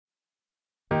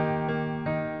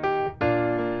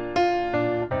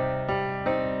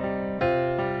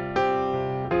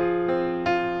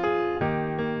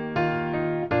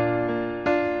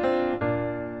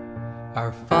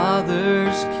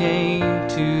fathers came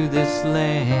to this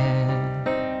land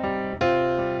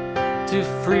to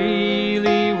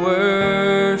freely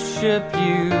worship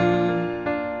you.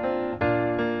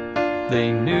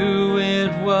 They knew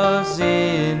it was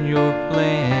in your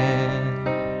plan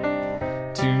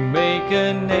to make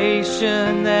a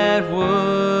nation that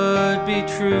would be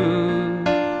true.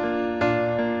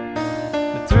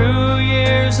 But through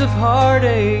years of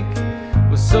heartache,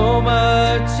 with so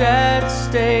much at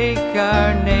stake,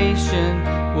 our nation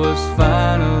was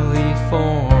finally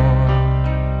formed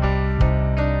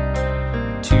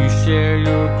to share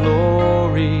your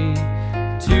glory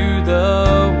to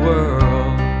the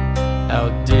world. How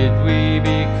did we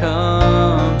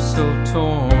become so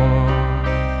torn?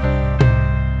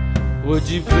 Would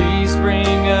you please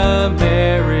bring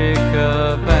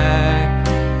America back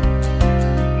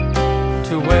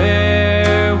to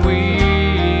where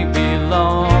we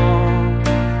belong,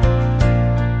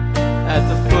 at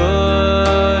the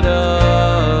foot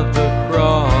of the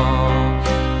cross?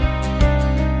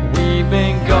 We've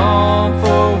been gone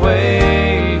for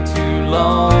way too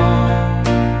long.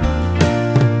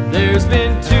 There's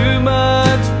been too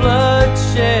much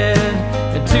bloodshed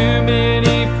and too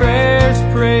many prayers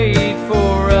prayed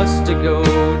for us to go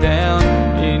down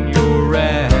in your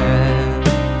wrath.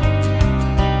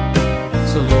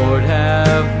 So Lord,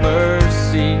 have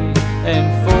mercy, and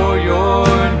for your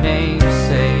name's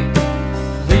sake,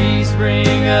 please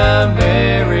bring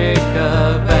America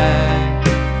back.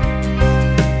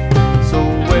 So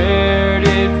where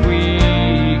did we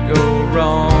go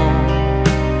wrong?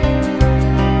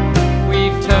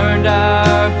 We've turned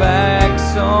our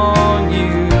backs on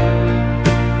you.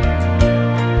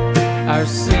 Our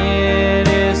sin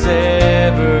is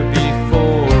ever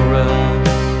before us,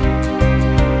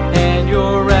 and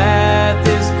your wrath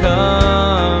is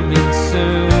coming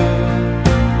soon.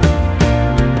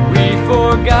 We've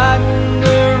forgotten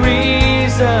the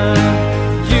reason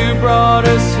you brought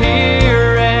us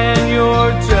here, and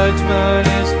your judgment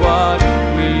is what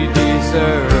we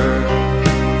deserve.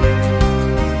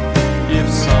 If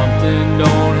something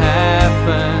don't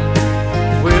happen,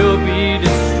 we'll be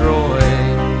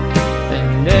destroyed and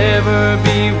never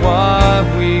be what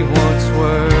we once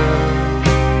were.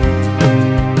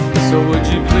 So would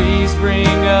you please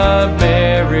bring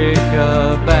America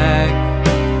back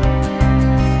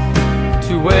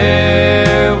to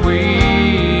where we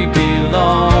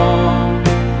belong,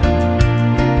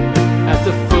 at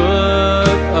the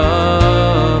foot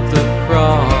of the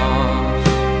cross?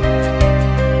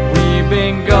 We've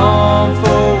been gone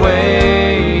for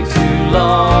way too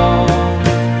long.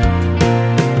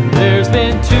 There's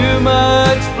been too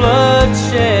much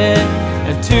bloodshed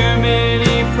and too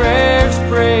many prayers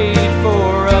prayed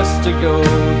for us to go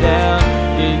down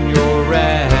in your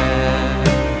wrath.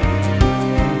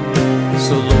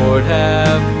 So Lord,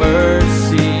 have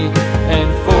mercy, and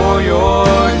for your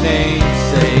name's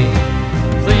sake,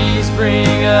 please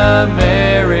bring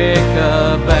America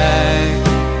back.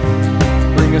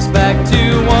 Bring us back to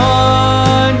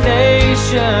one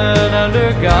nation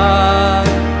under God,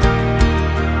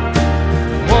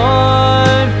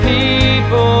 one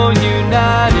people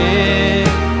united,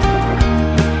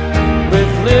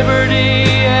 with liberty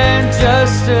and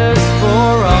justice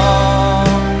for all.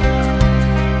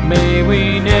 May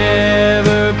we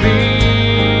never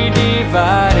be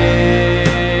divided,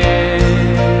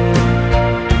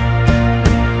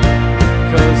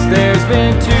 'cause there's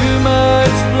been too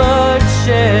much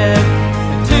bloodshed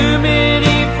and too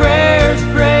many prayers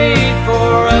prayed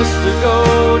for us to go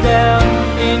down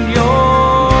in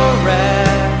your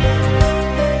wrath.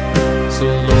 So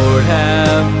Lord,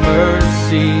 have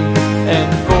mercy, and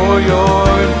for your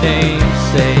name